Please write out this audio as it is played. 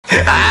Oh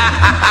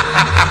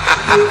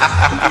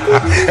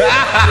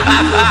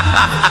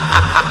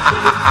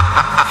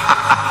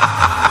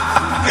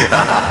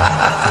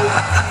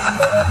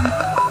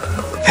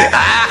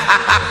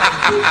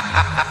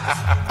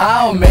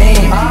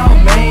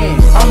man,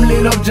 I'm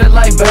lit up just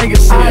like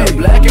Vegas here.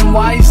 Black and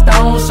white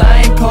stones,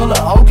 same color,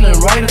 Oakland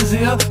Raiders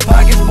here.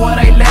 Pockets, boy,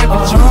 they laugh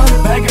at you.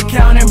 Bank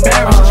account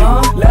embarrassed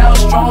you. Loud,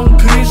 strong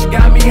kush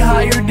got me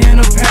higher than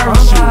a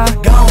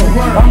parachute.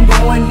 Gone, I'm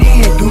going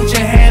in, Gucci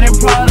hat and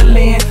Prada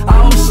lean.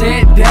 All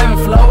set, Devin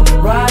flow,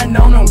 riding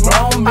on them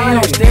grown men.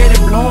 I'm steady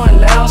blowing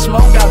loud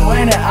smoke, got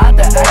money out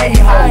the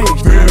A-hole.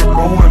 Steady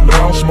blowing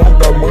loud smoke,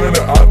 got money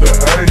out the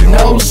A-hole.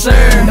 No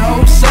sir,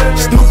 no sir.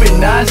 Stupid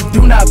knots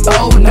do not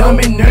bold. I'm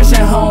in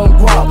nursing home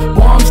guap.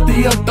 Boy, I'm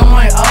still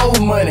throwing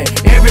old money.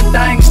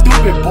 Everything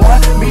stupid, boy.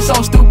 Me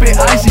so stupid,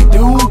 icy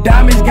dude.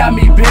 Diamonds got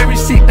me very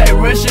sick. They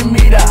rushing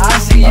me to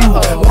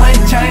ICU.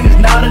 One chain is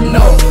not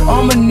enough.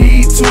 I'ma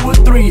need 2 or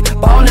 3.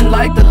 Ballin'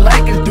 like the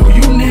Lakers do.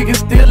 You niggas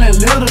still in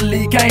Little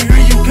League. Can't hear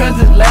you cause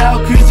it's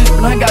loud. Cause this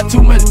blunt got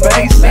too much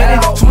bass in it.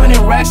 20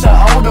 racks or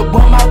older,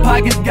 but my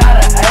pockets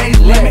got an age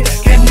limit.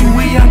 Catch me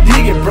we young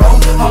dig it, bro.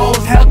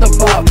 Hoes have to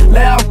pop.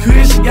 Loud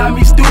kush got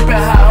me stupid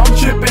high. I'm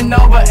tripping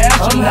over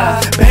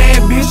astronaut.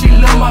 Bad bitch, she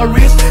love my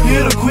wrist.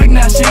 Hit her quick,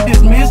 now she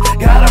dismissed.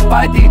 Gotta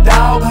fight these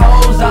dog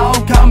hoes. All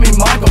call me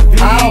Michael V.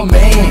 Oh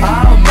man,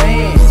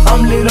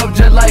 I'm lit up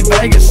just like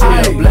Vegas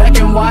here. Black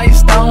and white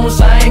stones,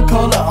 same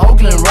color,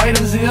 Oakland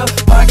Raiders here.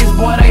 Pockets,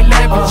 boy, they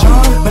laugh at you.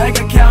 Bank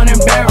account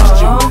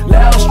embarrassed you.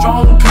 Loud,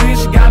 strong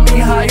kush got me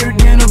higher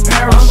than a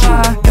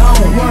parachute.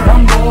 Gone,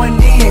 I'm going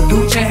in,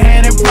 Gucci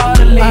hat and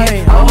Prada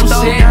lean. All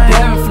set,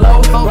 Devin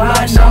flow,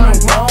 riding on the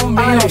grown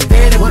men. I'm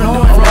steady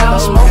blowing loud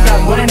smoke, got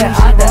money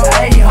out the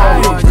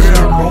A-hole.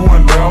 Steady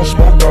blowing loud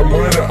smoke, got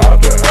money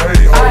out the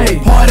A-hole.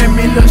 Pardon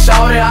me, look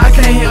shorty, I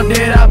can't help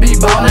that I be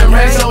ballin'.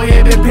 Racks so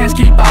heavy, pants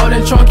keep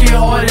ballin'. Trunk get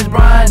hard as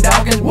Brian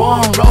Dawkins,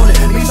 boy, I'm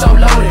rollin'. Me so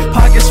loaded,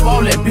 pockets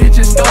swollen,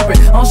 bitches scoping.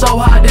 I'm so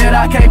hot that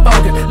I can't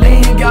focus.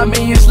 Lean got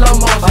me in slow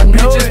motion.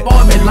 Bitches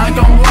spoil me like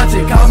I'm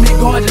watching. Call me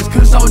gorgeous,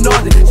 cause so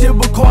noisy. Shit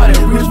recorded,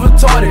 rich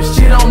retarded.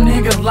 Shit on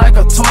niggas like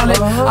a toilet.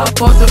 I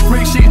fuck the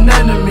freak, she's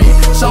nothing to me.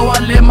 So I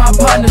let my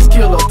partners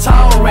kill her.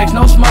 Tall racks,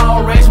 no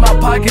small racks. My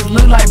pockets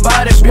look like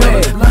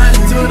bodybuilders. Blind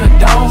to the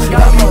dome,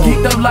 got me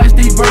geeked up like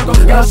Steve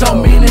Burke. Got so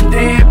many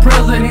dead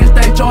presidents,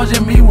 they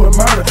charging me with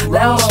murder.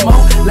 Loud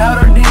smoke,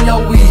 louder than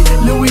your weed.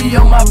 Louis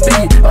on my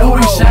feet,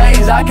 Louis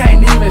shades, I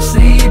can't even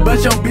see,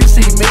 but your bitch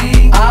see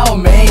me. Oh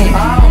man,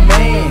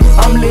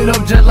 I'm lit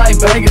up just like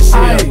Vegas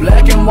here.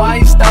 Black and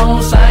white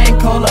stones, same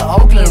color,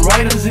 Oakland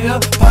Raiders here.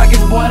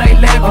 Pockets, boy, they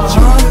laugh at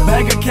you.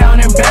 Bank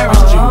account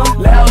embarrassed you.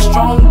 Loud,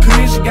 strong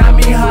kush got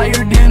me higher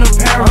than a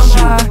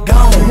parachute.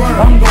 Gone,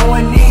 I'm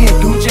going in,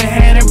 Gucci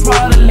hat and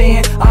Prada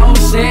lean. All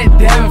set,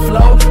 Devin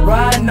flow,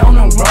 riding on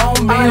them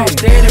grown men. I'm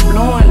steady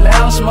blowing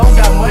loud smoke,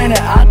 got money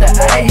out the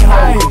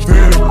A-hole.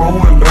 Steady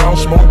blowing loud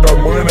smoke, got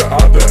money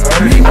out the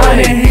A-hole. Me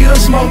running here,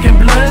 smoking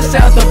blunts,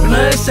 out the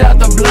blunts, out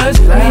the blunts.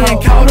 Me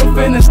and caught up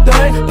in the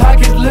stunt,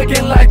 pockets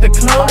looking like the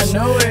clumps.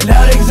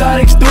 Loud,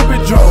 exotic,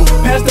 stupid drove.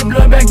 Pass the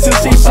blunt back to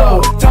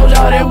C-Soul. Told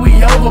y'all that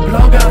we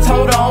overblow, got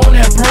told her on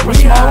that purple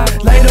smoke.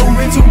 Later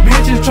with 2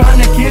 bitches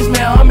trying to kiss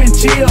me, I'm in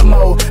chill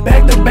mode.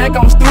 Back to back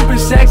on stupid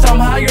sex, I'm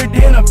higher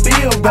than a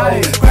field goal.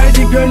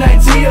 Crazy girl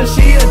named Tia,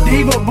 she a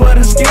diva, but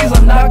a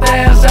skeezer. Knocked the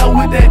ass out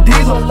with that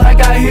diesel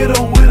like I hit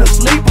her with a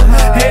sleeper.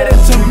 Headed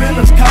to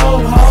Miller's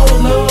Cove, whole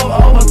love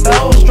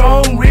overthrow.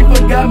 Strong reaper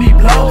got me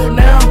blowed,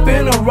 now I'm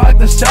finna rock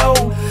the show.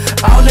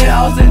 All in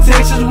Austin,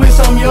 Texas with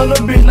some yellow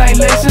bitch like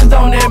Lexus.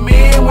 Don't let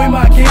me in with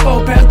my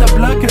Kipo past the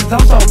blood cause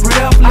I'm so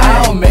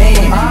breathless. Oh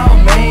man,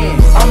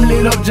 I'm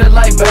lit up just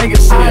like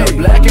Vegas here.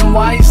 Black and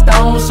white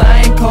stones,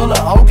 same color,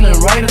 Oakland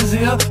Raiders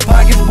here.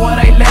 Pockets, boy,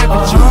 they laugh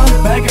at you.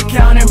 Bank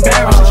account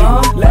embarrassed you.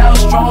 Loud,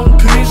 strong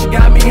kush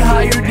got me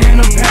higher than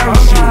a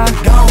parachute.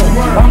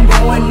 Gone, I'm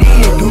going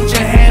in,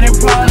 Gucci hat and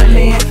Prada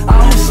lean.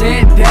 All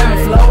set, Devin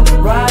flow,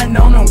 riding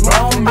on them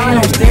grown men.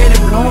 I'm steady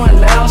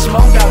blowing loud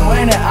smoke, got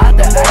money out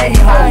the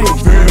A-hole.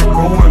 Steady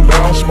blowing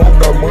loud smoke,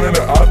 got money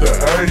out the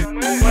A-hole.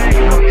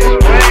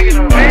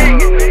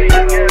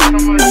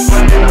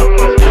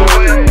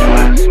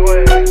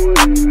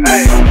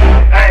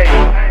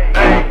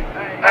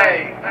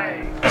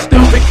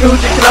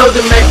 Coochie clothes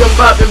and make them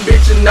pop and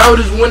bitches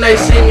notice when they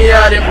see me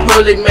out in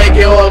public, make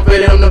it hard for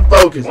them to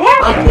focus.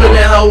 I'm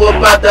pulling hoe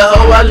up out the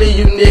hoe, I leave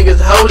you niggas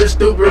holding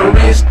stupid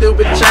wrist,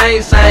 stupid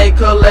chain, same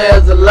color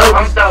as a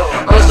locust.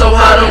 I'm so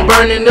hot, I'm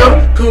burning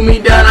up, cool me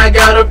down, I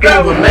got a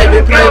fever. Make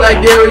it play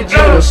like Derek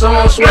Jeter, so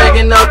I'm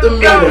swagging out the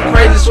meter.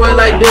 Crazy sweat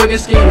like Doug and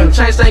Skeeter,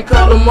 chain same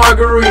color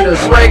margarita.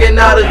 Swagging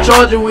out of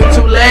Georgia with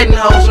 2 Latin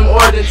hoes from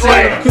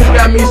Argentina. Kush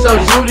got me so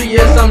zooted,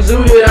 yes I'm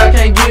zooted, I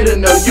can't get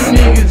enough. You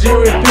niggas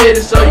jury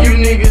petty, so you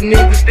niggas need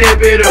to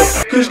step it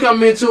up. Kush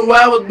come in 2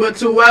 hours, but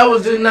 2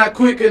 hours is not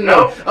quick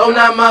enough. Oh,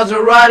 not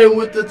Maserati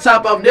with the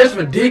top off, that's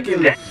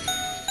ridiculous.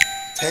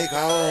 Take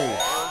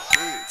off,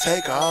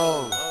 take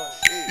off.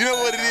 You know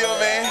what it is,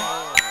 man.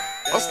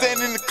 I'm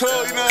standing in the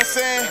club, you know what I'm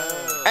saying?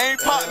 I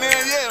ain't popped in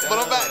yet, but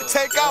I'm about to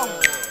take off.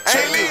 I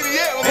ain't leaving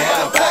yet, but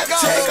I'm about to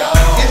take off.